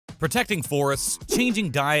Protecting forests,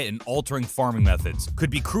 changing diet, and altering farming methods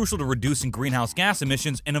could be crucial to reducing greenhouse gas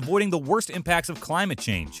emissions and avoiding the worst impacts of climate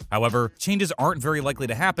change. However, changes aren't very likely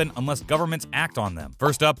to happen unless governments act on them.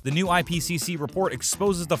 First up, the new IPCC report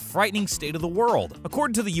exposes the frightening state of the world.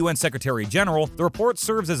 According to the UN Secretary General, the report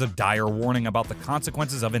serves as a dire warning about the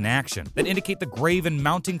consequences of inaction that indicate the grave and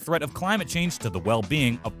mounting threat of climate change to the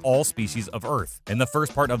well-being of all species of Earth. In the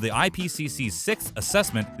first part of the IPCC's sixth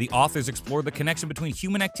assessment, the authors explored the connection between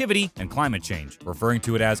human activity and climate change. Referring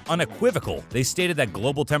to it as unequivocal, they stated that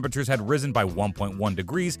global temperatures had risen by 1.1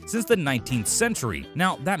 degrees since the 19th century.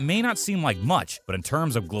 Now, that may not seem like much, but in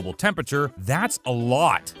terms of global temperature, that's a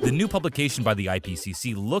lot. The new publication by the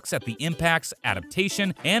IPCC looks at the impacts,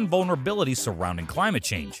 adaptation, and vulnerabilities surrounding climate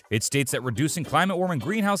change. It states that reducing climate-warming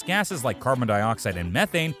greenhouse gases like carbon dioxide and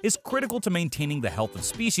methane is critical to maintaining the health of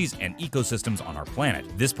species and ecosystems on our planet.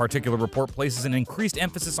 This particular report places an increased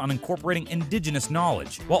emphasis on incorporating indigenous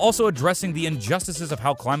knowledge, while also addressing the injustices of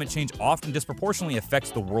how climate change often disproportionately affects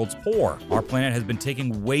the world's poor. Our planet has been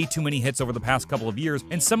taking way too many hits over the past couple of years,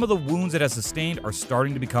 and some of the wounds it has sustained are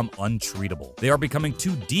starting to become untreatable. They are becoming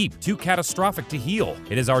too deep, too catastrophic to heal.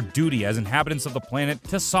 It is our duty as inhabitants of the planet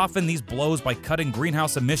to soften these blows by cutting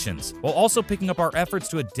greenhouse emissions, while also picking up our efforts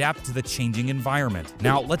to adapt to the changing environment.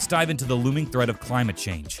 Now, let's dive into the looming threat of climate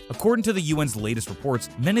change. According to the UN's latest reports,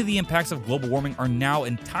 many of the impacts of global warming are now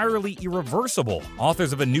entirely irreversible.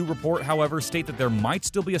 Authors of a new report, however, state that there might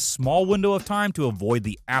still be a small window of time to avoid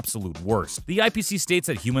the absolute worst. The IPCC states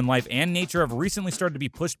that human life and nature have recently started to be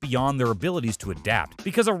pushed beyond their abilities to adapt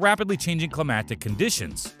because of rapidly changing climatic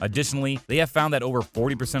conditions. Additionally, they have found that over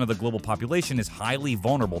 40% of the global population is highly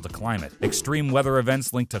vulnerable to climate. Extreme weather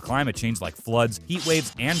events linked to climate change like floods, heat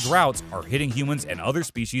waves, and droughts are hitting humans and other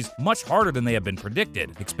species much harder than they have been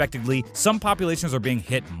predicted. Expectedly, some populations are being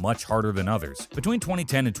hit much harder than others. Between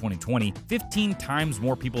 2010 and 2020, 15 times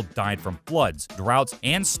more people died from floods, droughts,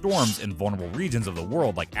 and storms in vulnerable regions of the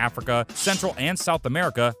world like Africa, Central and South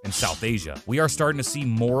America, and South Asia. We are starting to see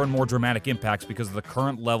more and more dramatic impacts because of the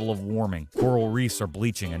current level of warming. Coral reefs are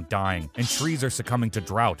bleaching and dying, and trees are succumbing to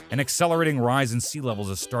drought. An accelerating rise in sea levels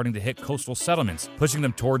is starting to hit coastal settlements, pushing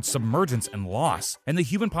them towards submergence and loss. And the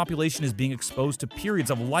human population is being exposed to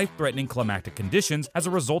periods of life-threatening climatic conditions as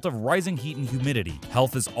a result of rising heat and humidity.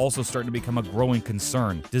 Health is also starting to become a growing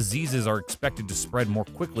concern. Diseases are expected to spread more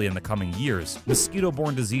quickly in the coming years.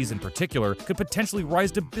 Mosquito-borne disease in particular could potentially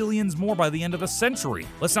rise to billions more by the end of the century.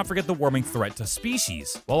 Let's not forget the warming threat to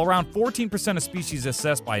species. While around 14% of species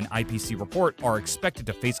assessed by an IPCC report are expected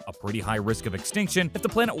to face a pretty high risk of extinction if the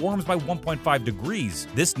planet warms by 1.5 degrees,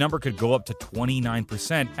 this number could go up to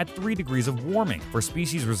 29% at 3 degrees of warming. For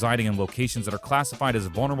species residing in locations that are classified as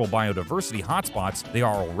vulnerable biodiversity hotspots, they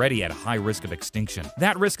are already at a high risk of extinction.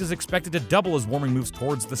 That risk is expected to double as warming moves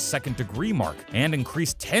towards the 2nd degree mark and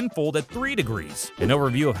increase tenfold at 3 degrees. An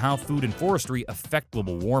overview of how food and forestry affect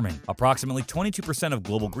global warming. Approximately 22% of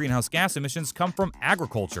global greenhouse gas emissions come from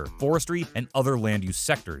agriculture, forestry, and other land use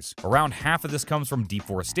sectors. Around half of this comes from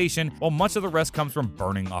deforestation, while much of the rest comes from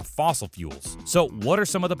burning off fossil fuels. So, what are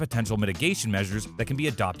some of the potential mitigation measures that can be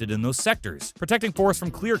adopted in those sectors? Protecting forests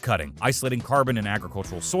from clear cutting, isolating carbon in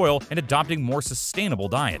agricultural soil, and adopting more sustainable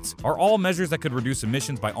diets are all measures that could reduce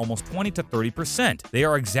emissions by almost 20 to 30%. They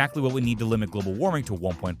are exactly what we need to limit global warming to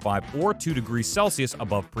 1.5 or 2 degrees Celsius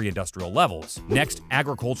above pre-industrial levels. Next,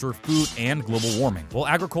 agriculture, food, and global warming. While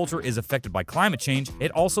agriculture is affected by climate change,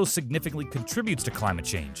 it also significantly contributes to climate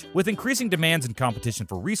change. With increasing demands and competition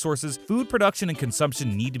for resources, food production and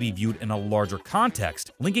consumption need to be viewed in a larger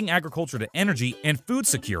context, linking agriculture to energy and food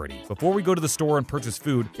security. Before we go to the store and purchase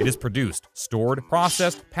food, it is produced, stored,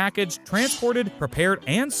 processed, packaged, transported, prepared,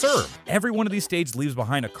 and served. Every one of these stages leaves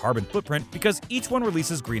behind a carbon footprint because each one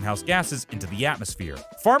releases greenhouse gases into the atmosphere.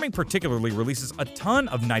 Farming particularly releases a ton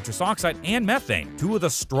of nitrous oxide and methane, two of the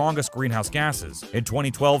strongest greenhouse gases. In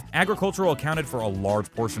 2012, agriculture accounted for a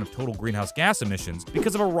large portion of total greenhouse gas emissions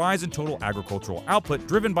because of a rise in total agricultural output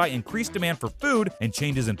driven by increased demand for food and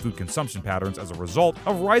changes in food consumption patterns as a result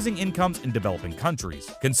of rising incomes in developing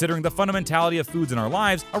countries. Considering the fundamentality of foods in our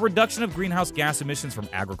lives, a reduction of greenhouse gas emissions from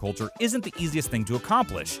agriculture isn't the easiest thing to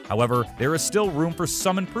accomplish. However, there is still room for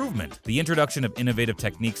some improvement. The introduction of innovative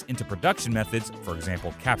techniques into production methods, for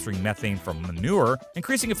example, capturing methane from manure,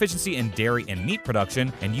 increasing efficiency in dairy and meat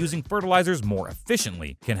production, and using fertilizers more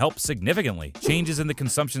efficiently, can help significantly. Changes in the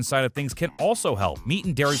consumption side of things can also help. Meat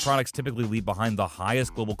and dairy products typically leave behind the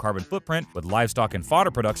highest global carbon footprint, with livestock and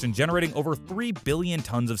fodder production generating over 3 billion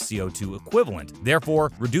tons of CO2 equivalent.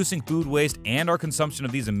 Therefore, reducing food waste and our consumption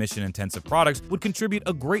of these emission-intensive products would contribute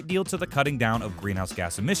a great deal to the cutting down of greenhouse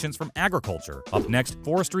gas emissions from agriculture. Up next,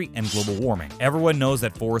 forestry and global warming. Everyone knows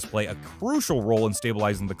that forests play a crucial role in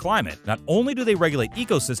stabilizing the climate. Not only do they regulate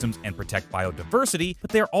ecosystems and protect biodiversity, but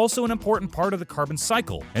they are also an important part of the carbon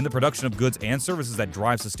cycle and the production of goods and services that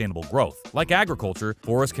drive sustainable growth. Like agriculture,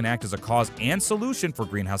 forests can act as a cause and solution for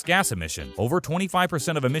greenhouse gas emission. Over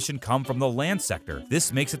 25% of emission come from the land sector.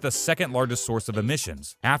 This makes it the second largest source of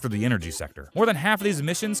emissions, after the energy sector. More than half of these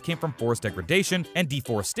emissions came from forest degradation and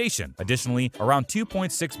deforestation. Additionally, around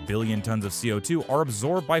 2.6 billion tons of CO2 are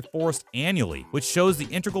absorbed by forests annually, which shows the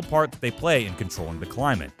integral part that they play in controlling the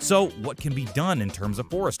climate. So, what can be done in terms of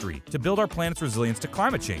forestry to build our planet's resilience to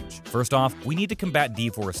climate change? First off, we need to combat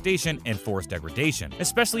deforestation and forest degradation,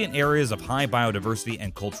 especially in areas of high biodiversity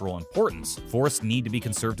and cultural importance. Forests need to be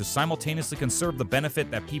conserved to simultaneously conserve the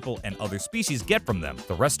benefit that people and other species get from them.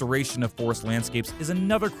 The restoration of forest landscapes is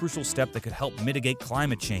another crucial step that could help mitigate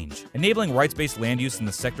climate change. Enabling rights-based land use in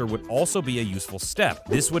the sector would also be a useful step.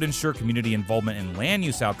 This would ensure community involvement in land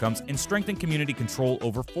use outcomes and strengthen community control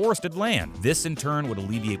over forested land. This in turn would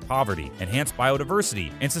alleviate poverty, enhance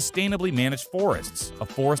biodiversity, and sustainably manage forests. A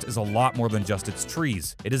forest is a lot more than just its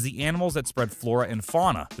trees. It is the animals that spread flora and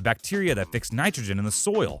fauna, the bacteria that fix nitrogen in the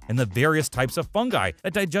soil, and the various types of fungi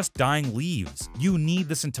that digest dying leaves. You need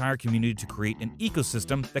this entire community to create an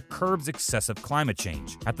ecosystem that curbs excessive climate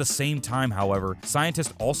change. At the same time, however,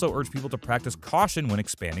 scientists also urge people to practice caution when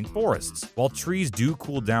expanding forests. While trees do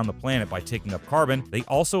cool down the planet by taking up carbon, they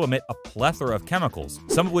also emit a plethora of chemicals,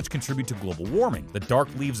 some of which contribute to global warming. The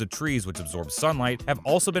dark leaves of trees, which absorb sunlight, have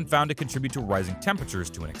also been found to contribute to rising temperatures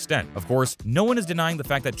to an extent. Of course, no one is denying the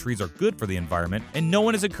fact that trees are good for the environment, and no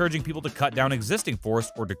one is encouraging people to cut down existing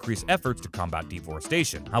forests or decrease efforts to combat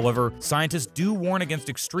deforestation. However, scientists do warn against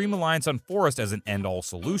extreme reliance on forests as an end-all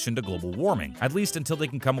solution to global warming, at least until they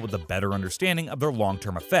can come up with a better understanding of their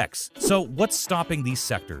long-term effects. So, what's stopping these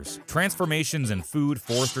sectors? Transformations in food,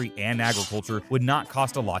 forestry, and agriculture would not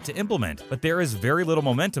cost a lot to implement, but there is very little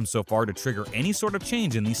momentum so far to trigger any sort of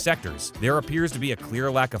change in these sectors. There appears to be a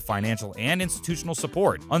clear lack of financial and institutional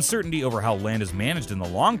support, uncertainty over how land is managed in the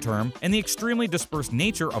long term, and the extremely dispersed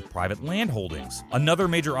nature of private land holdings. Another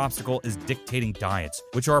major obstacle is dictating diets,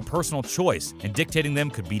 which are a personal choice, and dictating them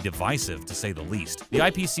could be divisive, to say the least. The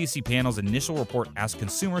IPCC panel's initial report asked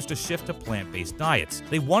consumers to shift to plant-based diets.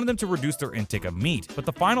 They wanted them to reduce their intake of meat, but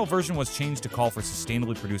the final version was changed to call for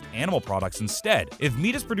sustainably produced animal products instead. If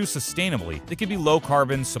meat is produced sustainably, it can be low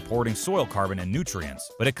carbon, supporting soil carbon and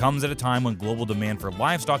nutrients. But it comes at a time when global demand for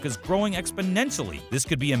livestock is growing exponentially. This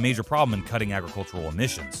could be a major problem in cutting agricultural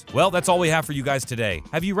emissions. Well, that's all we have for you guys today.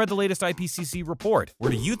 Have you read the latest IPCC report?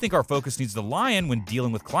 Where do you think our focus needs to lie in when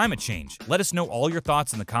dealing with climate change? Let us know all your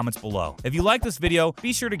thoughts in the comments below. If you like this video,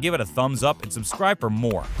 be sure to give it a thumbs up and subscribe for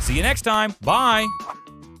more. See you next time. Bye!